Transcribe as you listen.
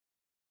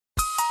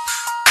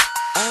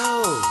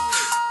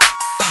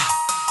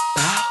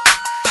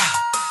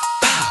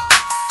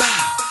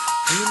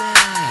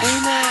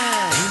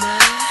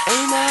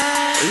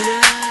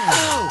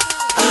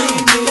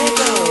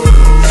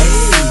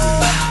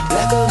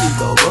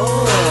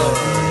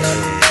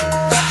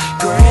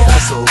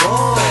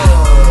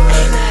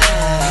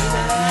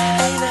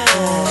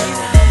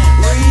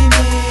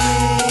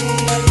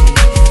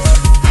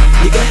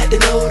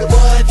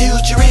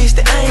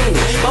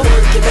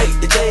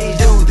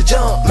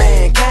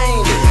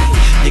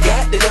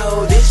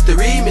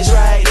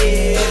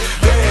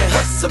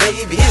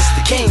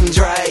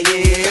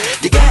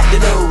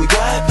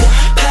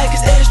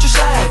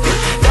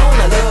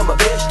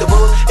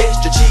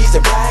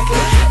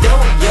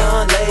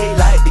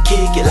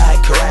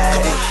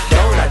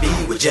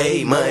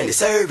J Money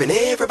serving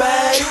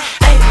everybody.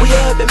 Ain't we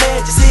up in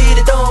Magic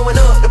City throwing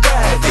up the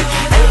private?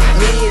 Ain't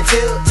me and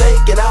Tip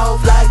taking off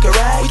like a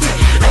rocket?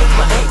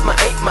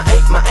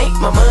 Ain't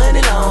my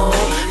money long?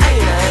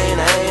 Ain't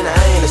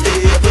I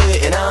still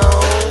putting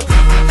on?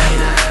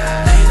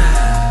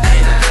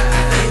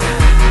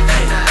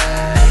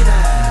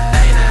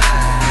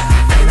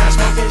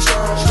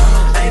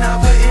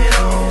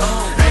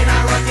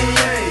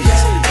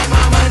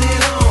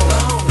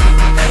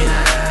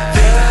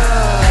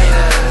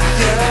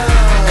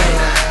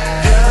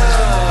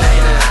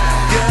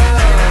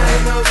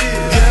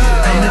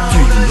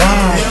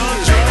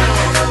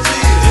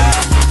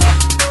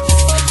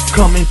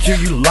 Coming to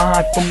you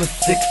live from the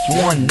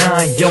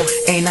 619, yo.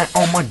 Ain't I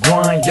on my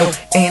grind, yo?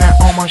 Ain't I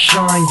on my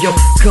shine, yo?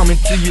 Coming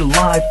to you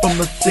live from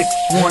the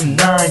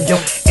 619, yo.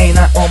 Ain't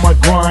I on my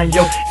grind,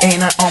 yo?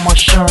 Ain't I on my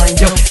shine,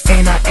 yo?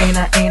 Ain't I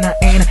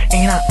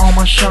on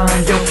my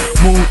shine, yo?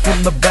 Move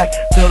from the back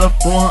to the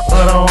front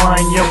of the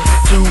line, yo.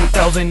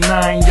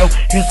 2009, yo.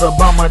 It's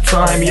about my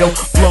time, yo.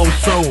 Flow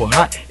so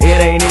hot, it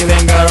ain't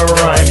even got a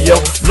rhyme, yo.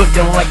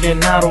 Looking like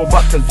an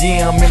Autobot, cause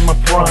yeah, I'm in my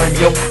prime,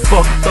 yo.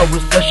 Fuck the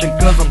recession,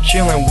 cause I'm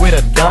chilling with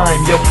a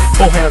dime, yo.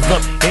 4 hands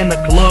up in the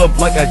club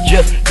like I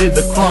just did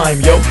the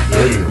crime, yo.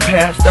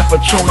 Past that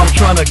Patron, I'm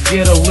trying to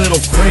get a little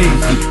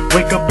crazy.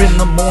 Wake up in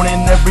the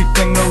morning,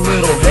 everything a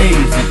little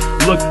hazy.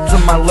 Look to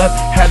my left,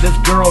 had this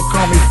girl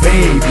call me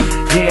baby.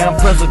 Yeah, I'm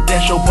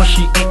presidential, but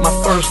she ain't my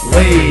first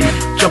lady.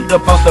 Jumped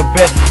up out the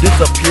bed,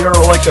 disappear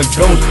like a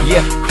ghost.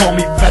 Yeah, call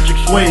me Patrick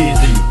Swayze.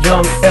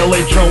 Young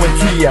LA Joe and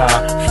T.I.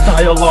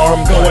 Style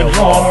arm going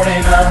hard,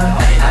 ain't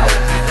I?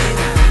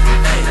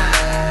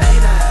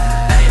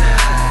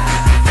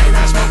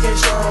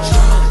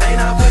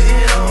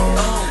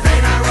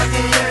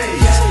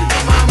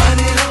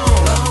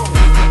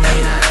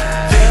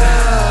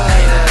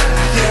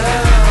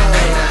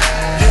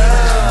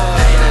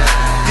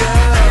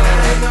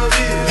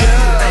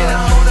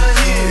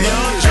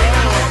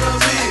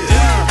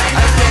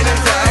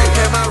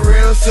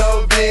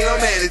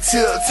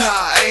 Tip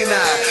top, ain't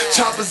I?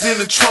 Choppers in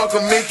the trunk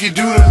will make you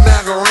do the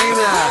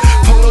Macarena.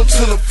 Pull up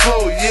to the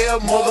floor, yeah,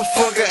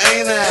 motherfucker,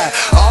 ain't I?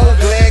 All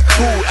black,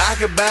 cool, I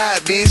can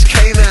buy it, bitch,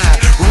 can't I?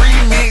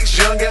 Remix,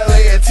 Young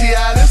LA and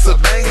T.I., this a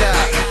banger.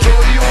 Throw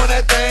you on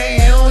that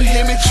thing, you don't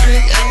hear me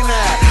trick, ain't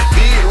I?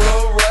 Big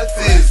road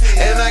Russes,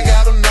 and I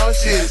got them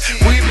nauseous.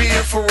 We be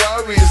in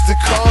Ferraris, the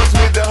cars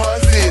with the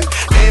horses.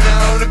 Ain't I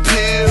on the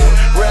pill,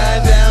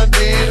 ride down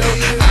deal.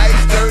 Ice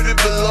 30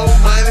 below,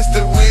 minus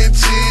the wind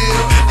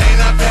chill.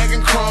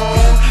 Packing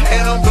chrome,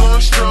 and I'm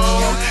blowing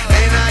strong.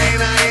 Ain't I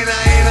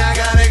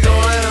got it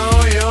going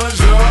on your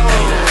drone.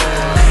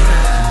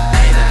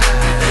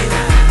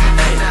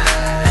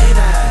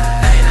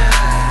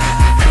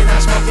 Ain't I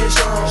smoking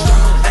strong.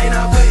 Ain't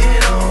I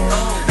putting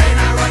on. Ain't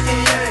I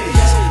rocking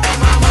yays. Ain't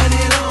my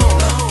money long.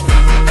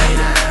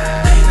 Ain't I.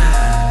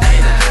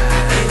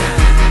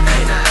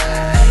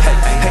 Hey,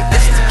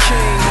 it's the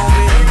king,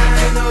 homie.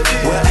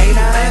 Well, ain't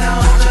I?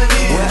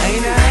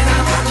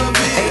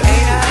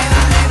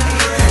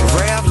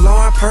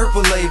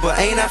 Purple label,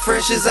 ain't I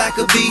fresh as I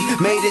could be?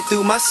 Made it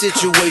through my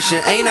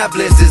situation, ain't I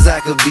blessed as I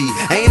could be?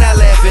 Ain't I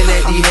laughing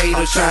at these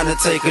haters trying to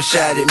take a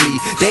shot at me?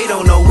 They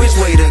don't know which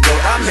way to go,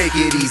 I make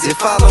it easy,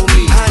 follow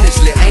me.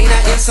 Honestly, ain't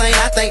I insane?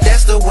 I think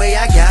that's the way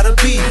I gotta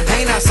be.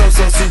 Ain't I so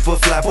super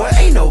fly, boy,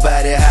 ain't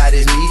nobody hot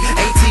as me.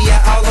 Aint I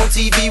all on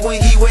TV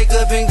when he wake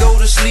up and go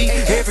to sleep.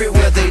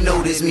 Everywhere they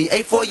notice me,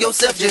 ain't for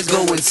yourself, just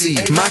go and see.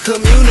 My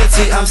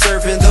community I'm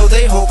serving, though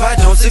they hope I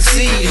don't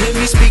succeed. Hear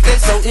me speak, they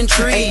so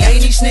intrigued.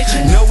 Ain't he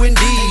snitching? No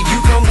indeed. You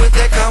come with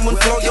that common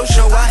flow, your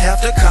show I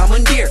have to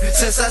commandeer.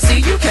 Since I see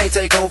you can't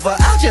take over,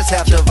 I'll just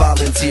have to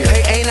volunteer.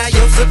 Hey, ain't I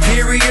your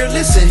superior?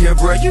 Listen here,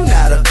 bro, you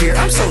not a peer.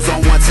 I'm so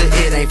zone once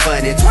it ain't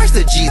funny, twice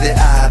the G that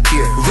I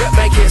appear. Rep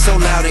ain't here so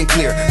loud and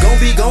clear, gon'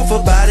 be gone for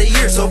about a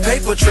year. So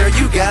paper trail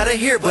you gotta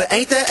hear, but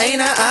ain't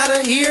I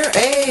outta here?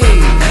 Hey, ain't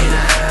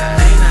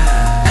I?